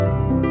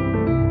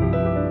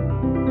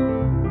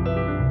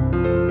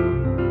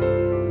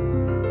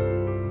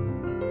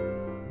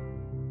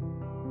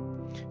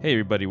Hey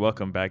everybody,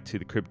 welcome back to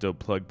the Crypto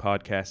Plug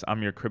podcast.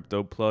 I'm your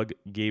crypto plug,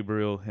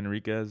 Gabriel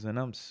Henriquez, and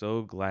I'm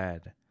so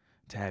glad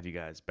to have you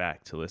guys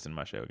back to listen to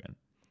my show again.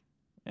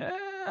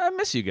 I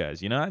miss you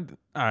guys, all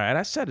right,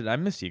 I said it, I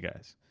miss you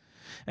guys.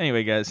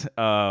 Anyway, guys,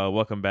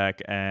 welcome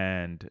back.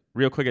 And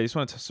real quick, I just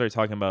want to start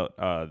talking about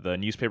the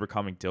newspaper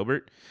comic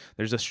Dilbert.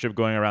 There's a strip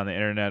going around the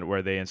internet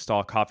where they install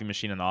a coffee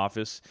machine in the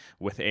office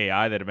with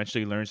AI that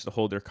eventually learns to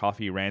hold their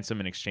coffee ransom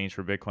in exchange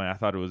for Bitcoin. I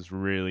thought it was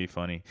really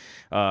funny.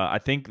 I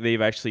think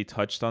they've actually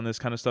touched on this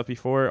kind of stuff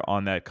before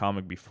on that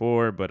comic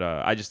before, but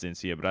I just didn't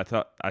see it.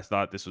 But I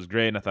thought this was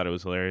great, and I thought it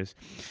was hilarious.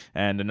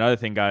 And another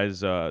thing, guys,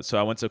 so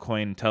I went to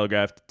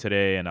Cointelegraph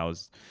today, and I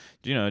was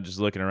just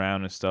looking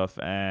around and stuff,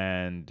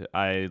 and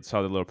I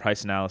saw the little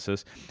price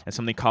analysis, and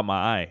something caught my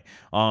eye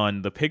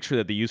on the picture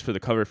that they used for the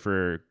cover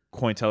for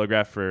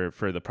Cointelegraph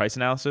for the price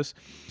analysis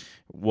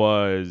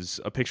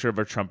was a picture of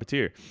a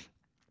trumpeter,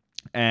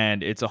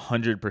 and it's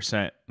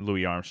 100%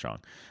 Louis Armstrong.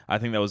 I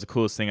think that was the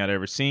coolest thing I'd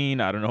ever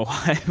seen. I don't know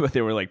why, but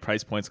there were like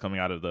price points coming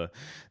out of the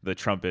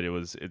trumpet.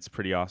 It's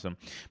pretty awesome.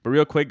 But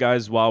real quick,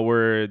 guys, while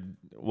we're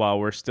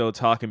still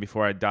talking,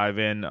 before I dive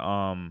in,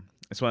 I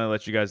just want to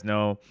let you guys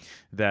know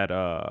that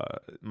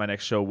my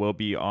next show will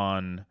be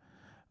on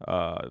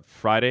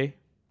Friday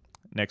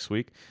next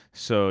week,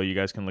 so you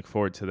guys can look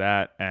forward to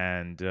that.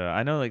 And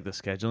I know like the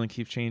scheduling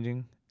keeps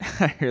changing,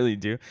 I really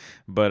do,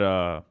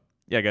 but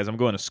yeah, guys, I'm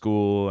going to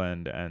school,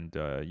 and I've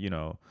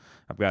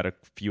got a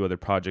few other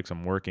projects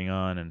I'm working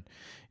on, and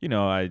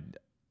I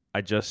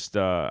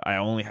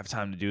only have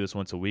time to do this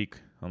once a week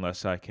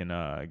unless I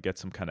can get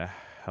some kind of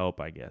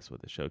help, I guess,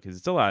 with the show, because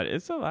it's a lot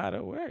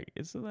of work.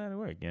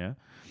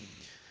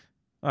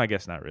 Well, I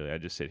guess not really. I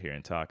just sit here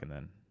and talk, and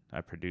then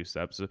I produce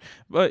the episode.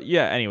 But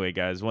yeah, anyway,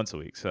 guys, once a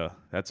week. So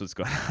that's what's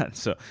going on.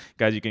 So,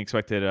 guys, you can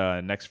expect it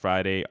next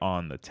Friday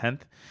on the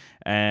 10th.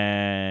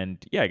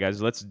 And yeah,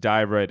 guys, let's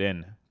dive right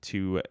in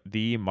to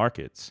the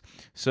markets.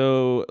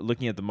 So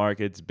looking at the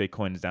markets,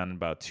 Bitcoin is down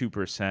about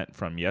 2%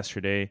 from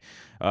yesterday.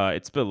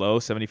 It's below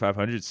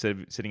 7,500,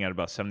 sitting at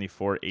about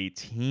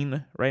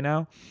 7,418 right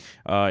now.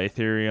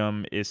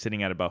 Ethereum is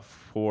sitting at about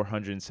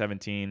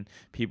 417.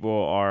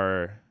 People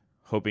are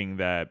hoping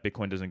that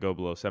Bitcoin doesn't go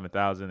below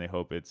 7,000. They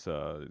hope it's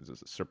a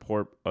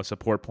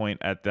support point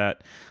at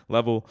that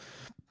level.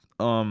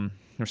 We're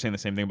saying the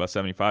same thing about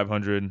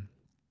 7,500,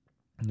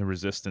 the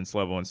resistance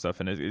level and stuff,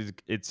 and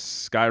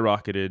it's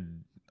skyrocketed,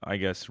 I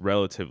guess,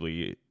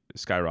 relatively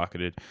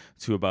skyrocketed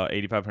to about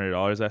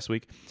 $8,500 last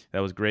week. That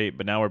was great,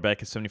 but now we're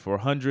back at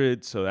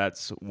 7,400, so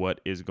that's what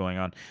is going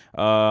on.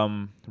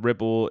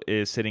 Ripple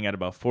is sitting at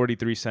about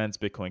 43 cents.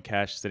 Bitcoin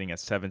Cash sitting at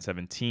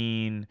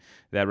 717.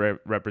 That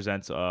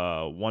represents a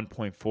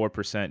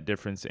 1.4%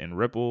 difference in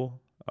Ripple,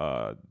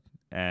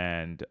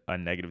 and a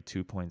negative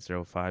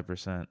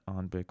 2.05%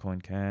 on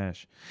Bitcoin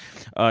Cash.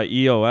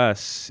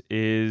 EOS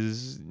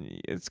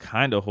it's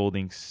kind of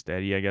holding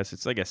steady, I guess.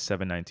 It's like a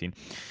 719.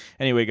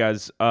 Anyway,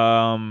 guys,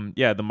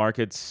 yeah, the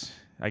markets,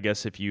 I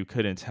guess if you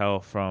couldn't tell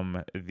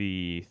from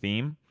the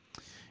theme,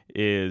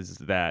 is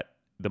that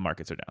the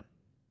markets are down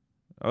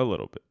a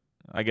little bit.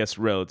 I guess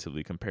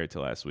relatively compared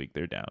to last week,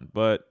 they're down.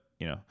 But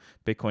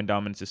Bitcoin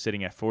dominance is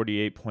sitting at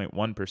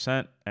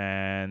 48.1%,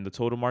 and the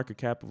total market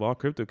cap of all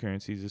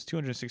cryptocurrencies is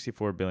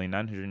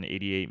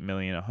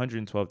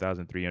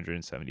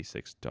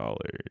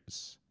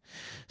 $264,988,112,376.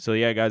 So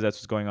yeah, guys, that's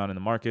what's going on in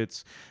the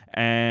markets.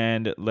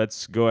 And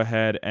let's go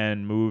ahead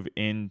and move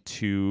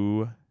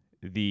into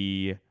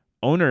the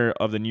owner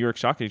of the New York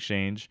Stock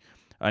Exchange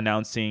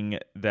announcing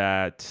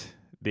that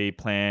they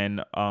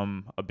plan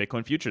a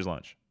Bitcoin futures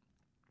launch.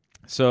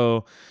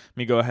 So let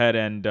me go ahead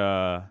and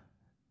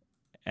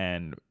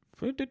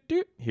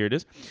here it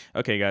is.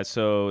 Okay, guys,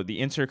 so the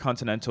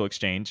Intercontinental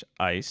Exchange,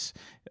 ICE,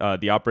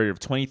 the operator of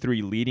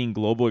 23 leading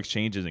global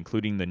exchanges,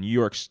 including the New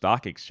York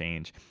Stock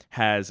Exchange,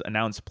 has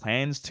announced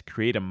plans to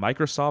create a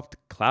Microsoft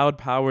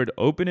cloud-powered,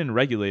 open and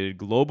regulated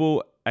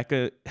global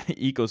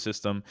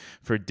ecosystem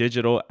for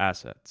digital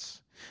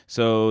assets.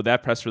 So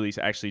that press release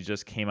actually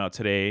just came out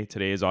today.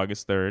 Today is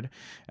August 3rd.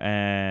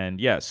 And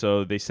yeah,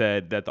 so they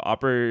said that the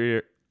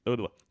operator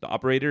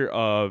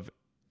of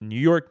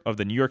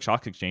the New York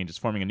Stock Exchange is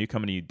forming a new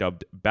company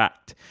dubbed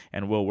BACT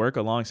and will work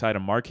alongside a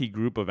marquee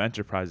group of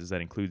enterprises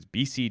that includes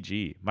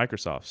BCG,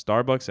 Microsoft,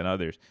 Starbucks, and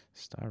others.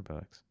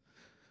 Starbucks.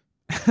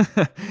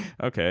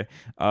 Okay.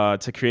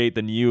 To create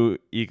the new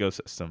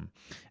ecosystem.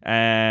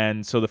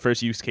 And so the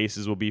first use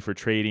cases will be for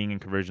trading and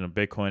conversion of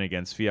Bitcoin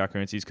against fiat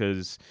currencies,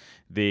 because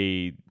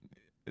they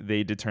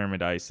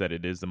determined, ICE, that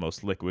it is the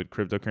most liquid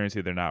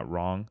cryptocurrency. They're not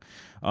wrong.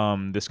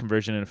 This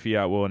conversion into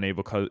fiat will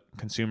enable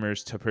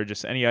consumers to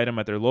purchase any item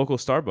at their local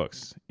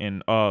Starbucks.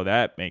 And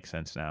that makes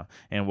sense now.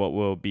 And what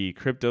will be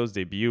crypto's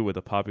debut with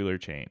a popular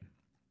chain.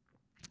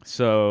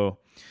 So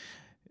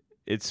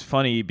it's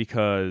funny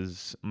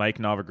because Mike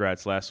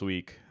Novogratz last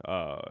week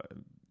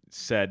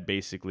said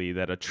basically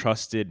that a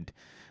trusted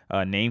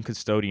name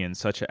custodian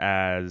such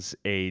as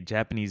a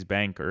Japanese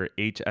bank or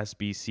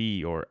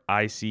HSBC or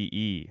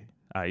ICE,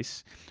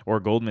 or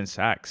Goldman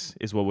Sachs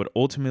is what would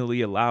ultimately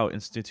allow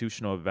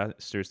institutional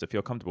investors to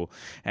feel comfortable.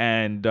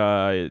 And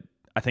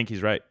I think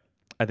he's right.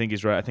 I think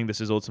he's right. I think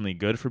this is ultimately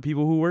good for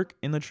people who work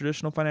in the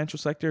traditional financial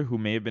sector who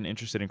may have been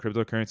interested in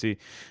cryptocurrency,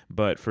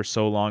 but for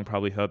so long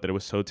probably thought that it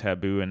was so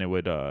taboo and it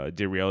would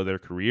derail their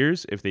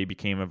careers if they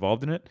became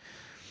involved in it.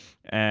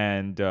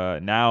 And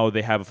now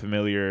they have a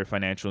familiar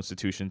financial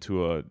institution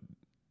to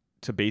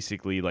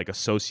basically like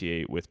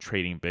associate with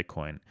trading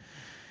Bitcoin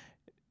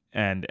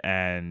and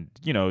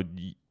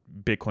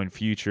Bitcoin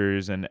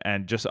futures and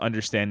just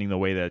understanding the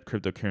way that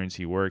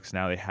cryptocurrency works.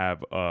 Now they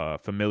have a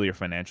familiar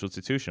financial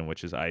institution,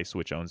 which is ICE,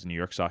 which owns the New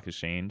York Stock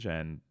Exchange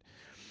and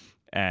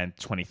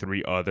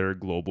 23 other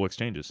global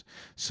exchanges.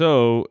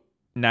 So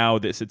now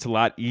it's a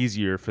lot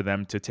easier for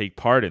them to take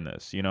part in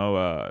this.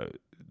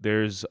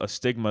 There's a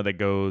stigma that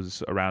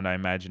goes around, I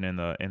imagine, in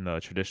the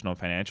traditional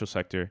financial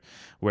sector,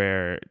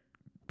 where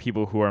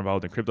people who are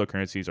involved in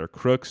cryptocurrencies are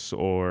crooks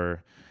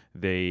or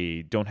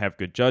they don't have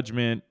good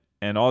judgment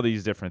and all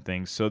these different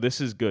things. So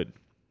this is good.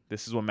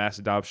 This is what mass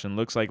adoption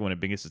looks like when it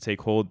begins to take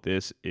hold.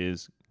 This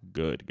is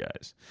good,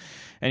 guys.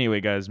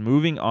 Anyway, guys,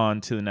 moving on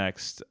to the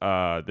next.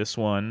 This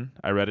one,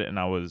 I read it and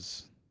I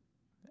was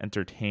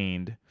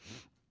entertained.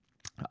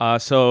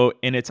 So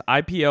in its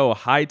IPO,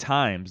 High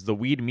Times, the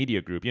Weed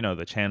Media Group,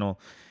 the channel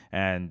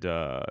and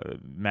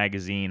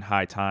magazine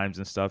High Times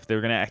and stuff,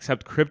 they're going to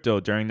accept crypto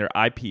during their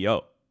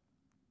IPO.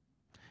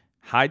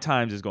 High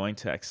Times is going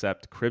to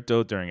accept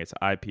crypto during its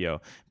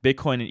IPO,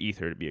 Bitcoin and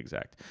Ether to be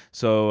exact.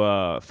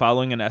 So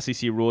following an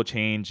SEC rule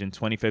change in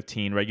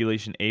 2015,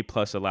 Regulation A+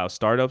 allows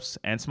startups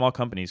and small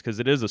companies, because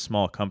it is a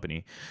small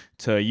company,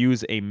 to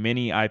use a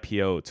mini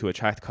IPO to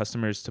attract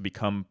customers to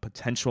become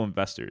potential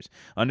investors.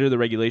 Under the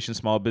regulation,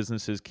 small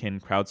businesses can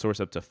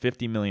crowdsource up to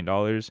 $50 million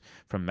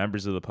from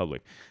members of the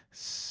public.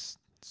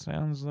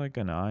 Sounds like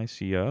an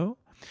ICO?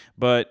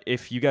 But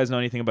if you guys know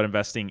anything about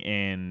investing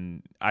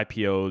in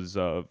IPOs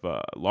of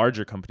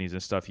larger companies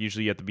and stuff,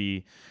 usually you have to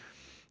be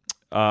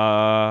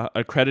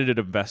accredited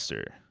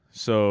investor.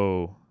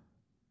 So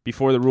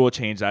before the rule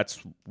change,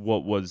 that's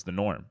what was the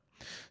norm.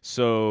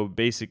 So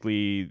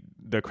basically,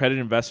 the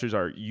accredited investors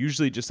are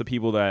usually just the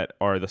people that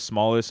are the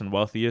smallest and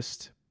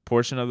wealthiest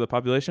portion of the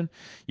population.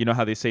 You know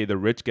how they say the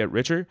rich get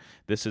richer?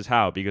 This is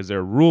how, because there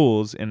are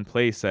rules in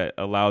place that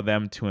allow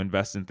them to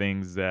invest in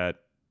things that,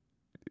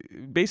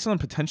 based on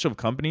potential of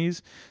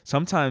companies,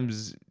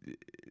 sometimes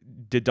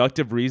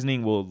deductive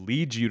reasoning will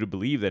lead you to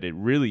believe that it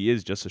really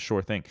is just a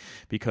sure thing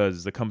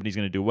because the company's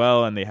going to do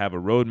well and they have a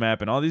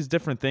roadmap and all these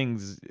different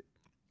things.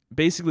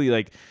 Basically,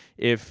 like,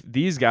 if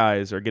these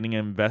guys are getting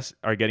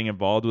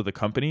involved with a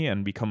company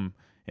and become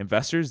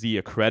investors, the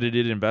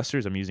accredited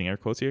investors, I'm using air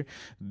quotes here,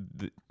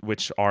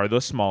 which are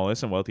the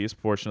smallest and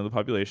wealthiest portion of the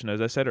population,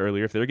 as I said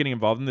earlier, if they're getting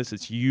involved in this,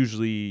 it's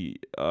usually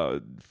a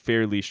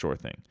fairly sure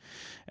thing.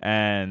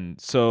 And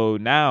so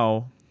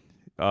now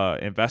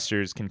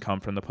investors can come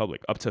from the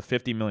public up to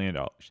 $50 million.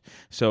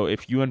 So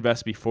if you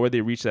invest before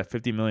they reach that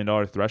 $50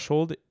 million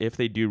threshold, if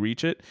they do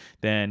reach it,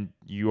 then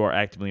you are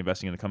actively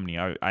investing in the company.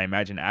 I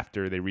imagine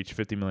after they reach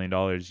 $50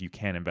 million, you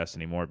can't invest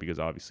anymore because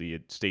obviously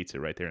it states it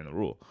right there in the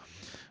rule.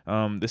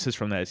 This is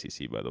from the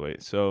SEC, by the way.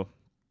 So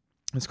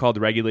it's called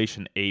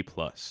Regulation A+.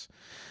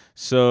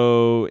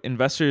 So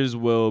investors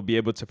will be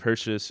able to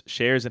purchase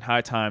shares in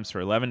High Times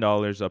for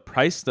 $11, a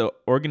price the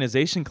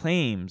organization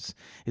claims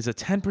is a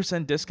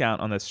 10%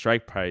 discount on the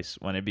strike price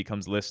when it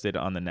becomes listed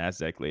on the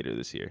NASDAQ later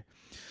this year.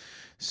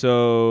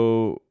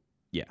 So,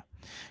 yeah.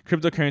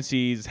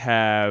 Cryptocurrencies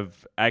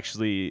have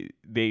actually,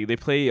 they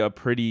play a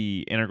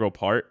pretty integral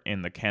part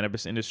in the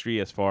cannabis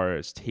industry as far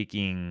as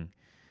taking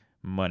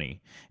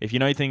money. If you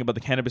know anything about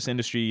the cannabis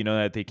industry, you know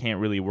that they can't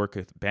really work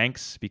with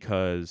banks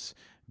because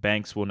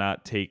banks will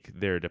not take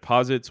their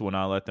deposits, will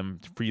not let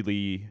them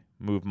freely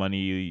move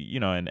money,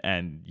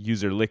 and use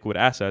their liquid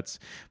assets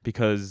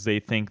because they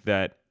think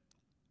that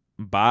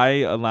by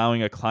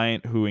allowing a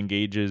client who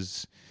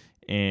engages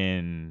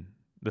in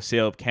the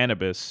sale of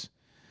cannabis,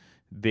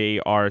 they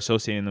are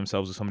associating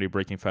themselves with somebody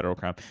breaking federal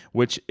crime,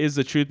 which is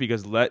the truth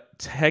because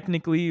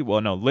literally,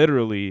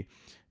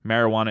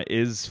 marijuana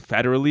is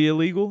federally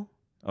illegal.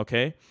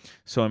 Okay,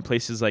 so in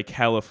places like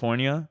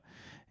California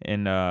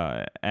and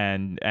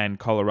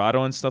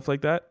Colorado and stuff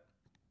like that,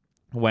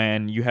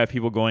 when you have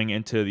people going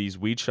into these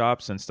weed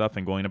shops and stuff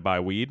and going to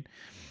buy weed,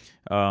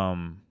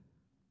 at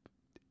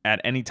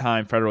any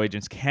time federal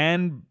agents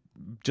can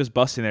just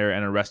bust in there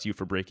and arrest you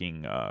for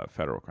breaking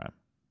federal crime.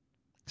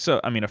 So,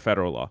 a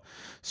federal law.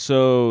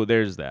 So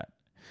there's that.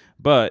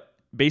 But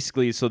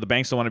basically, so the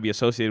banks don't want to be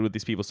associated with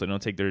these people, so they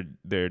don't take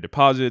their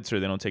deposits, or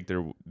they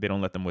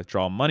don't let them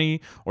withdraw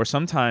money, or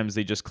sometimes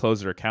they just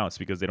close their accounts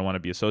because they don't want to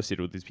be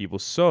associated with these people.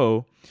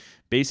 So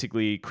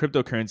basically,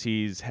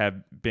 cryptocurrencies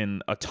have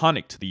been a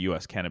tonic to the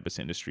U.S. cannabis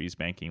industry's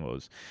banking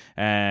woes,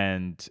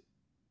 and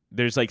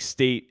there's like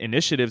state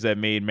initiatives that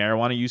made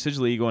marijuana usage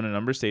legal in a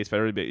number of states,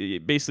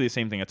 federally, basically the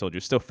same thing I told you,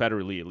 still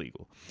federally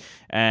illegal,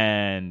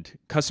 and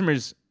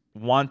customers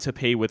want to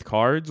pay with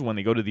cards when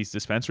they go to these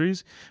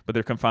dispensaries, but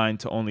they're confined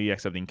to only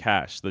accepting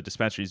cash, the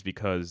dispensaries,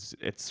 because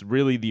it's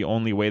really the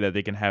only way that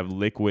they can have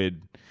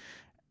liquid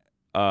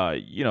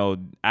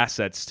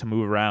assets to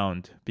move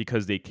around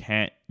because they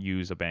can't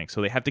use a bank.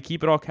 So they have to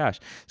keep it all cash.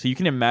 So you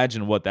can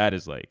imagine what that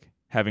is like,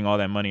 having all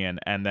that money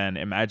and then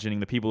imagining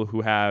the people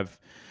who have,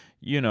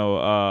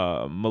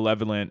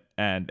 malevolent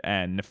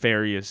and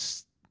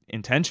nefarious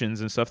intentions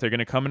and stuff. They're going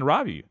to come and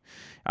rob you.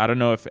 I don't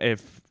know if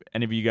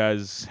any of you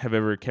guys have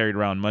ever carried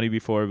around money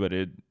before, but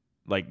a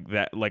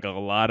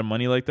lot of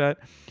money like that,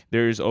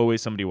 there's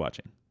always somebody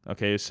watching.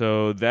 Okay.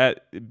 So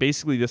that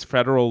basically this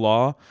federal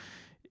law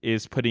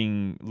is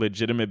putting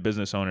legitimate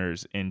business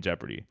owners in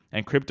jeopardy.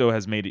 And crypto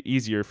has made it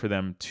easier for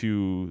them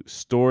to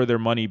store their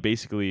money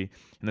basically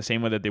in the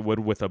same way that they would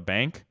with a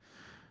bank,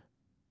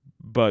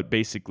 but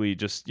basically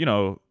just,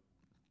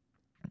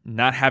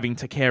 not having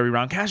to carry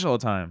around cash all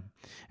the time.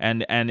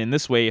 And in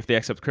this way, if they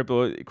accept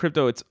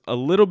crypto, it's a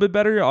little bit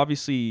better.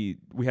 Obviously,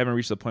 we haven't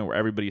reached the point where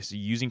everybody is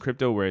using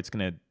crypto where it's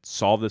going to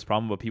solve this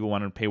problem, but people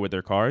want to pay with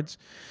their cards.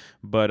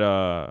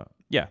 But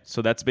yeah,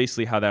 so that's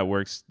basically how that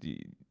works.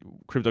 The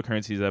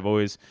cryptocurrencies have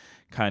always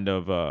kind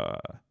of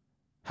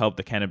helped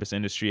the cannabis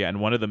industry, and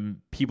one of the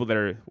people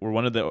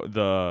one of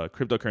the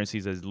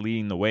cryptocurrencies that's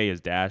leading the way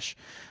is Dash.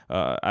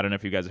 I don't know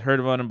if you guys have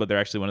heard of them, but they're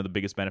actually one of the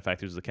biggest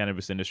benefactors of the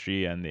cannabis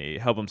industry, and they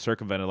help them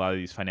circumvent a lot of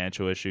these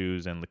financial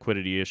issues and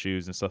liquidity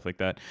issues and stuff like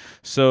that.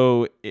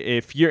 So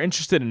if you're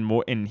interested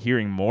in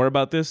hearing more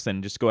about this,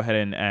 then just go ahead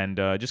and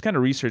just kind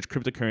of research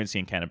cryptocurrency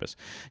and cannabis.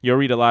 You'll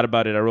read a lot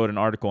about it. I wrote an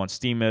article on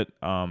Steemit,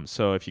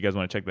 so if you guys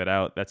want to check that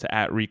out, that's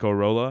at Rico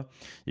Rolla.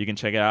 You can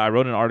check it out. I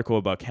wrote an article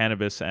about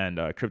cannabis and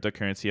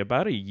cryptocurrency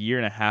about a year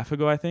and a half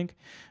ago, I think.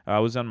 I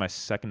was on my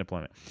second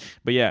deployment.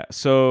 But yeah,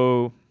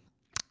 so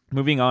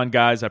moving on,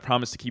 guys, I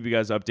promise to keep you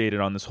guys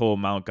updated on this whole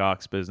Mt.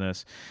 Gox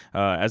business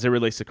as it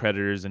relates to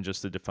creditors and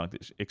just the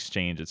defunct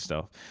exchange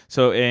itself.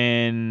 So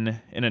in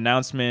an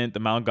announcement, the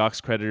Mt.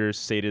 Gox creditors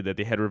stated that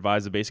they had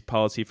revised the basic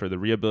policy for the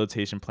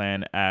rehabilitation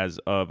plan as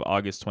of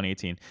August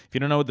 2018. If you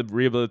don't know what the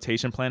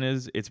rehabilitation plan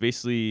is, it's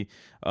basically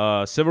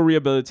a civil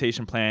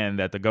rehabilitation plan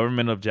that the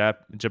government of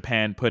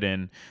Japan put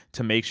in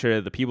to make sure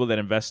that the people that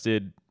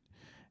invested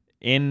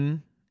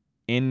in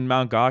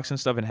Mt. Gox and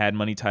stuff and had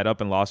money tied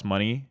up and lost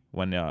money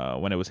when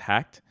it was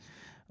hacked,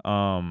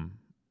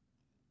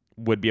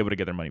 would be able to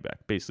get their money back.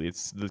 Basically,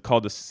 it's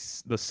called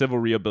the Civil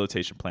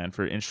Rehabilitation Plan,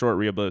 in short,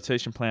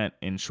 rehabilitation plan,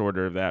 in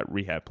shorter of that,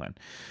 rehab plan.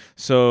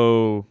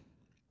 So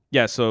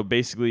yeah, so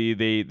basically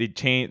they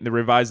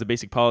revised the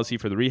basic policy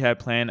for the rehab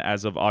plan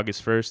as of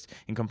August 1st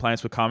in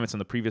compliance with comments on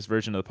the previous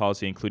version of the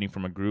policy, including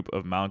from a group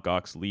of Mt.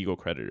 Gox legal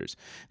creditors.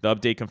 The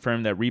update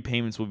confirmed that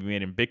repayments will be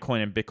made in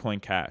Bitcoin and Bitcoin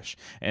Cash,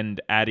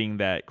 and adding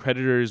that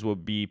creditors will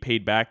be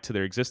paid back to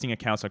their existing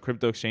accounts on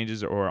crypto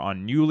exchanges or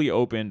on newly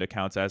opened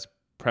accounts as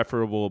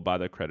preferable by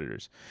the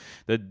creditors.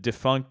 The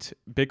defunct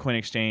Bitcoin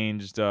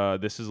exchange,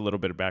 this is a little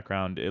bit of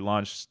background, it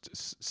launched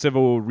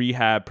civil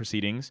rehab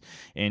proceedings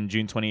in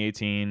June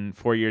 2018,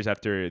 4 years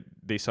after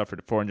they suffered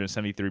a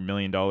 $473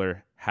 million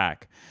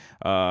hack.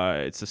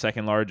 It's the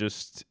second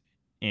largest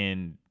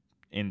in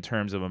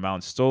terms of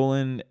amounts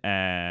stolen,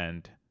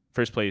 and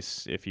first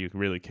place, if you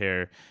really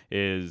care,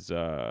 is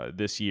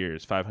this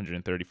year's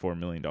 $534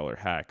 million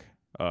hack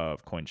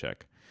of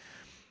CoinCheck.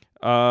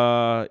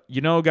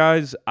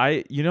 Guys,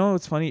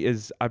 what's funny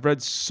is I've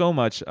read so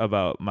much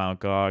about Mt.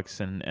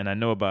 Gox and I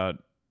know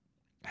about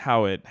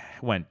how it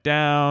went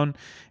down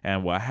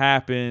and what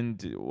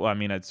happened. Well, I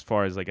mean, as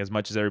far as as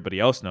much as everybody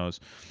else knows.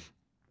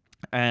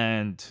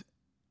 And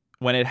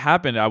when it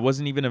happened, I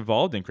wasn't even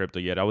involved in crypto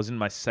yet. I was in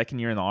my second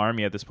year in the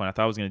Army at this point. I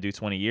thought I was going to do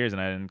 20 years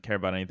and I didn't care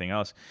about anything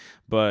else.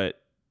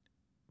 But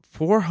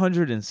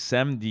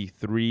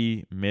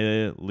 $473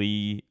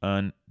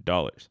 million.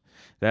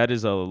 That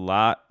is a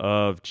lot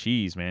of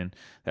cheese, man.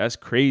 That's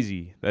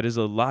crazy. That is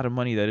a lot of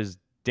money. That is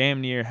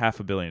damn near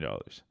 $500 million.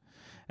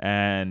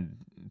 And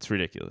it's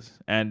ridiculous.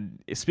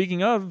 And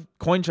speaking of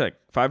CoinCheck,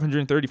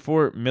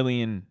 $534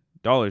 million.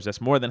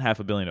 That's more than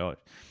 $500 million.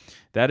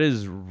 That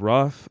is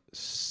rough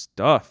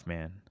stuff,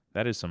 man.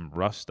 That is some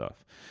rough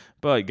stuff.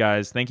 But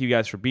guys, thank you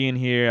guys for being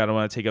here. I don't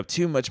want to take up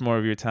too much more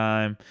of your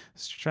time. I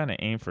was trying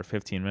to aim for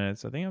 15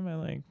 minutes. I think I'm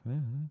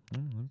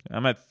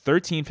at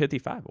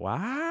 13:55.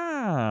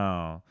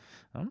 Wow.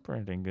 I'm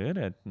pretty good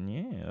at,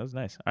 that was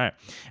nice. All right.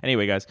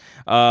 Anyway, guys,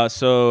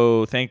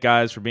 so thank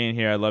guys for being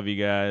here. I love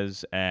you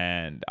guys,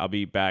 and I'll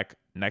be back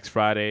next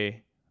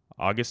Friday,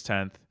 August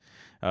 10th.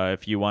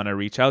 If you want to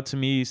reach out to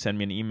me, send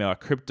me an email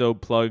at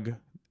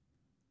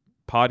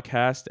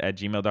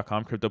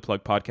cryptoplugpodcast@gmail.com,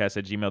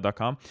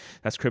 cryptoplugpodcast@gmail.com.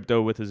 That's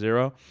crypto with a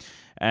 0.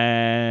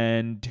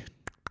 And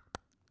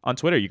on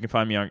Twitter, you can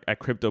find me at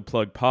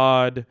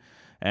cryptoplugpod.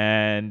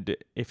 And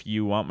if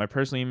you want my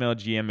personal email,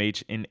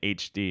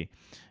 gmhinhd.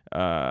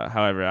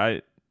 However,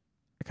 I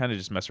kind of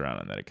just mess around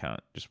on that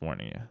account, just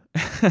warning you.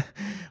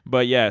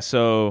 But yeah,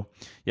 so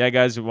yeah,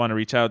 guys, if you want to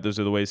reach out, those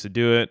are the ways to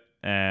do it.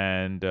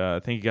 And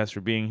thank you guys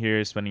for being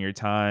here, spending your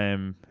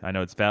time. I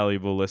know it's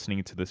valuable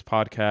listening to this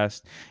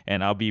podcast,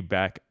 and I'll be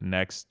back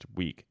next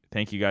week.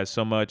 Thank you guys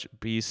so much.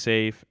 Be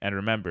safe, and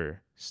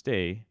remember,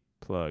 stay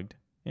plugged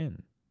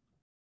in.